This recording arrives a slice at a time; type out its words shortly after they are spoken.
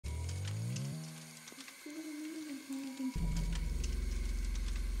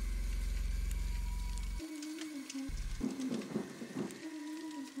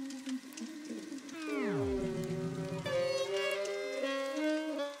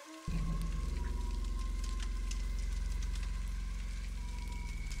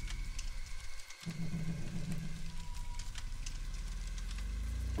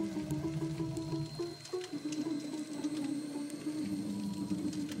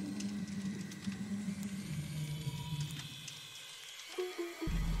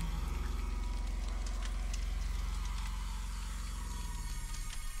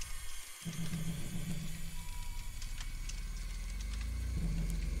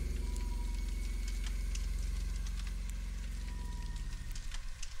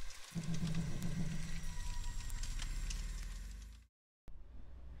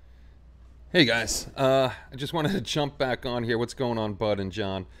Hey guys, I just wanted to jump back on here. What's going on, Bud and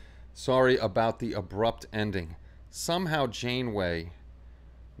John? Sorry about the abrupt ending. Somehow Janeway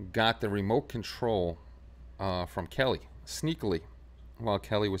got the remote control from Kelly sneakily while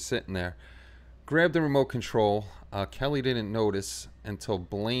Kelly was sitting there. Grabbed the remote control. Kelly didn't notice until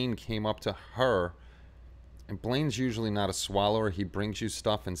Blaine came up to her. And Blaine's usually not a swallower. He brings you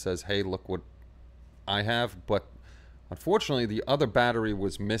stuff and says, hey, look what I have. But unfortunately, the other battery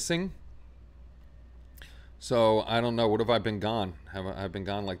was missing. So I don't know. What have I been gone? Have I've been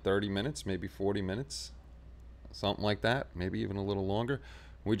gone like 30 minutes, maybe 40 minutes, something like that, maybe even a little longer.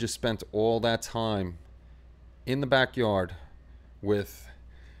 We just spent all that time in the backyard with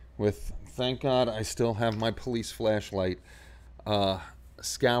thank God I still have my police flashlight,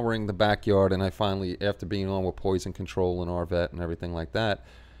 scouring the backyard, and I finally, after being on with poison control and RVET and everything like that,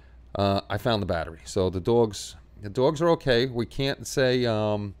 I found the battery. So the dogs are okay. We can't say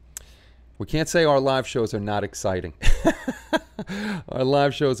our live shows are not exciting. Our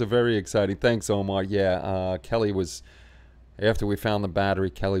live shows are very exciting. Thanks, Omar. Yeah, Kelly was, after we found the battery,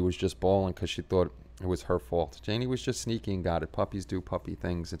 Kelly was just bawling because she thought it was her fault. Janie was just sneaky and got it. Puppies do puppy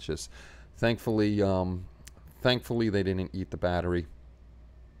things. It's just, thankfully they didn't eat the battery.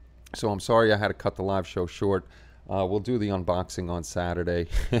 So I'm sorry I had to cut the live show short. We'll do the unboxing on Saturday.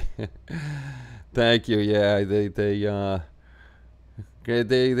 Thank you. Yeah, they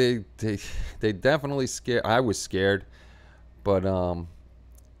definitely scared. I was scared, but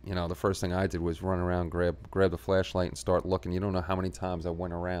you know, the first thing I did was run around, grab the flashlight, and start looking. You don't know how many times I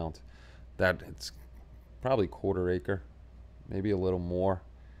went around. That it's probably quarter acre, maybe a little more.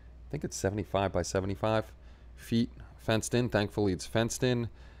 I think it's 75 by 75 feet fenced in. Thankfully, it's fenced in,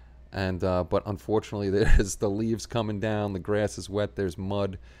 and but unfortunately, there's the leaves coming down. The grass is wet. There's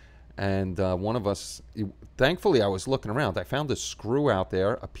mud. And one of us, thankfully I was looking around. I found a screw out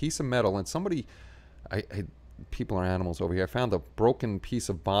there, a piece of metal, and somebody, people are animals over here. I found a broken piece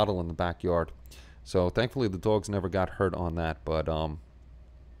of bottle in the backyard. So thankfully the dogs never got hurt on that, but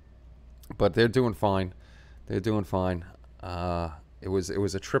they're doing fine. They're doing fine. It was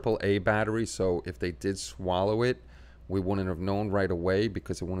a AAA battery, so if they did swallow it, we wouldn't have known right away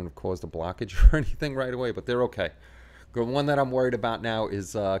because it wouldn't have caused a blockage or anything right away, but they're okay. The one that I'm worried about now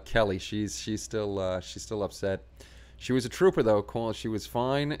is Kelly. She's still upset. She was a trooper though. She was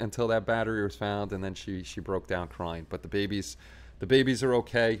fine until that battery was found, and then she broke down crying. But the babies are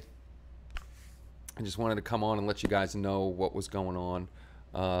okay. I just wanted to come on and let you guys know what was going on,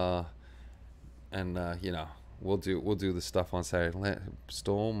 and you know, we'll do the stuff on Saturday.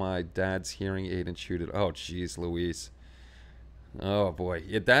 Stole my dad's hearing aid and chewed it. Oh, jeez, Louise. Oh boy,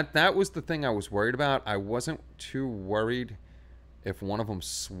 yeah, that was the thing I was worried about. I wasn't too worried if one of them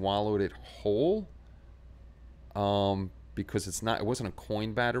swallowed it whole, because it wasn't a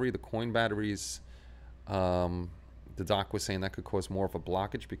coin battery. The coin batteries, the doc was saying that could cause more of a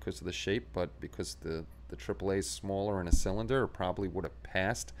blockage because of the shape, but because the AAA is smaller in a cylinder, it probably would have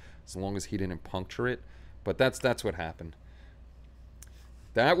passed as long as he didn't puncture it. But that's what happened.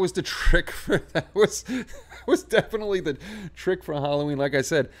 That was the trick that was definitely the trick for Halloween. Like I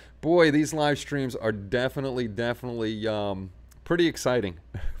said, boy, these live streams are definitely pretty exciting.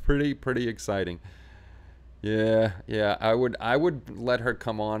 pretty exciting. Yeah. I would let her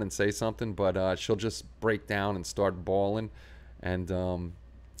come on and say something, but she'll just break down and start bawling, and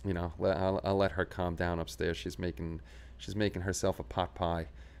you know, I'll let her calm down upstairs. She's making herself a pot pie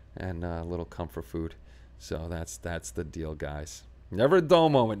and a little comfort food. So that's the deal, guys. Never a dull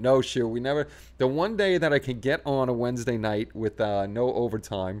moment. No, shoot. We never. The one day that I can get on a Wednesday night with no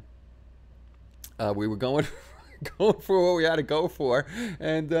overtime, we were going for what we had to go for,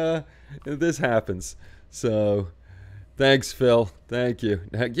 and this happens. So, thanks, Phil. Thank you.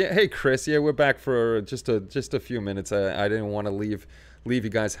 Yeah, hey, Chris. Yeah, we're back for just a few minutes. I didn't want to leave you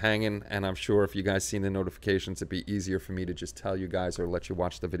guys hanging, and I'm sure if you guys seen the notifications, it'd be easier for me to just tell you guys or let you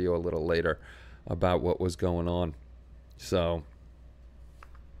watch the video a little later about what was going on. So.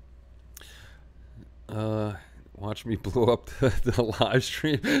 Watch me blow up the live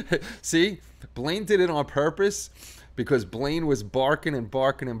stream. See, Blaine did it on purpose because Blaine was barking and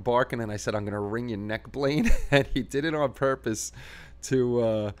barking and barking, and I said, I'm gonna wring your neck, Blaine. And he did it on purpose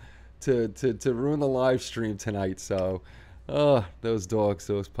to ruin the live stream tonight. So those dogs,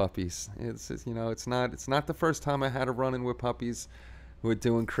 those puppies. It's you know, it's not the first time I had a run-in with puppies who were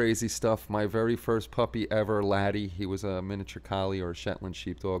doing crazy stuff. My very first puppy ever, Laddie, he was a miniature collie or a Shetland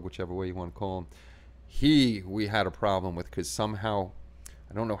sheepdog, whichever way you want to call him. We had a problem with because somehow,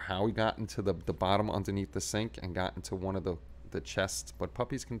 I don't know how he got into the bottom underneath the sink and got into one of the chests, but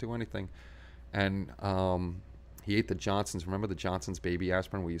puppies can do anything. And He ate the Johnson's. Remember the Johnson's baby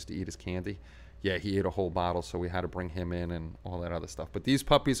aspirin we used to eat as candy? Yeah, he ate a whole bottle, so we had to bring him in and all that other stuff. But these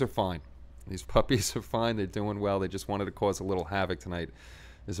puppies are fine. These puppies are fine. They're doing well. They just wanted to cause a little havoc tonight.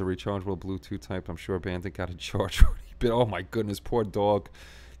 There's a rechargeable Bluetooth type. I'm sure Bandit got a charge. Oh, my goodness. Poor dog.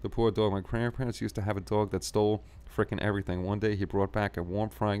 The poor dog. My grandparents used to have a dog that stole freaking everything. One day he brought back a warm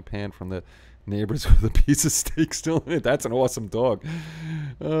frying pan from the neighbors with a piece of steak still in it. That's an awesome dog.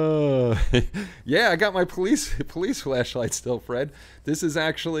 Yeah, I got my police flashlight still, Fred. This is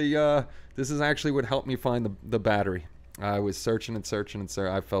actually what helped me find the battery. I was searching and searching and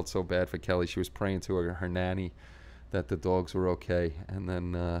searching. I felt so bad for Kelly. She was praying to her nanny that the dogs were okay, and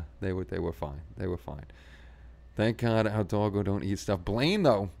then they were fine. They were fine. Thank God our doggo don't eat stuff. Blaine,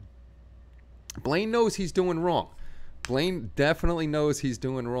 though, Blaine knows he's doing wrong. Blaine definitely knows he's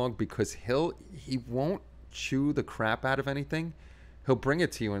doing wrong because he won't chew the crap out of anything. He'll bring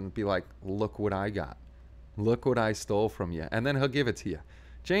it to you and be like, look what I got. Look what I stole from you. And then he'll give it to you.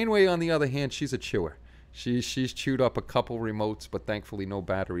 Janeway, on the other hand, she's a chewer. She's chewed up a couple remotes, but thankfully no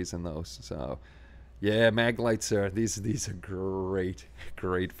batteries in those. So, yeah, mag lights are, these are great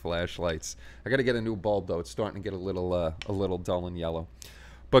flashlights. I got to get a new bulb, though. It's starting to get a little dull and yellow.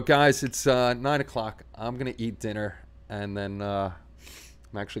 But, guys, it's 9 o'clock. I'm going to eat dinner. And then I'm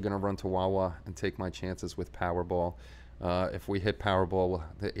actually going to run to Wawa and take my chances with Powerball. If we hit Powerball,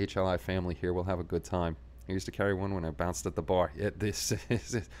 the HLI family here will have a good time. I used to carry one when I bounced at the bar. It's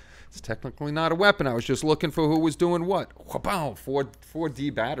technically not a weapon. I was just looking for who was doing what. Wow,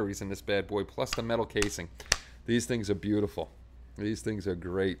 4D batteries in this bad boy, plus the metal casing. These things are beautiful. These things are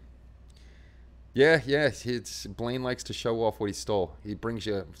great. Yeah, Blaine likes to show off what he stole. He brings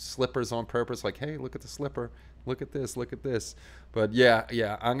you slippers on purpose, like, hey, look at the slipper. Look at this, look at this. But yeah,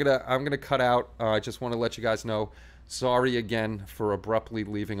 I'm gonna cut out. I just want to let you guys know. Sorry again for abruptly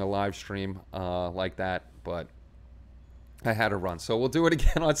leaving a live stream like that, but I had to run. So we'll do it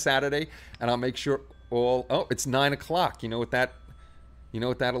again on Saturday, and I'll make sure oh, it's 9 o'clock. You know what that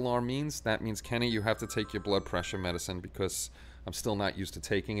alarm means? That means, Kenny, you have to take your blood pressure medicine because I'm still not used to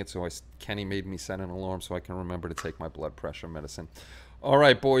taking it. So Kenny made me set an alarm so I can remember to take my blood pressure medicine. All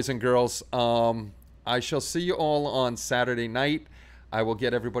right, boys and girls. I shall see you all on Saturday night. I will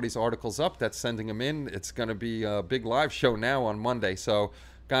get everybody's articles up. That's sending them in. It's going to be a big live show now on Monday. So,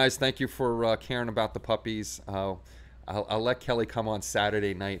 guys, thank you for caring about the puppies. I'll let Kelly come on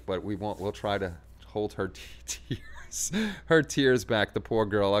Saturday night, but we won't. We'll try to hold her tears back. The poor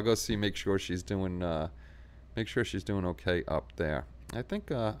girl. I'll go see, make sure she's doing okay up there. I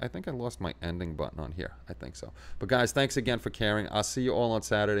think I lost my ending button on here. I think so. But guys, thanks again for caring. I'll see you all on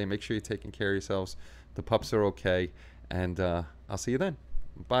Saturday. Make sure you're taking care of yourselves. The pups are okay, and I'll see you then.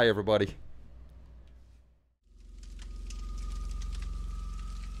 Bye, everybody.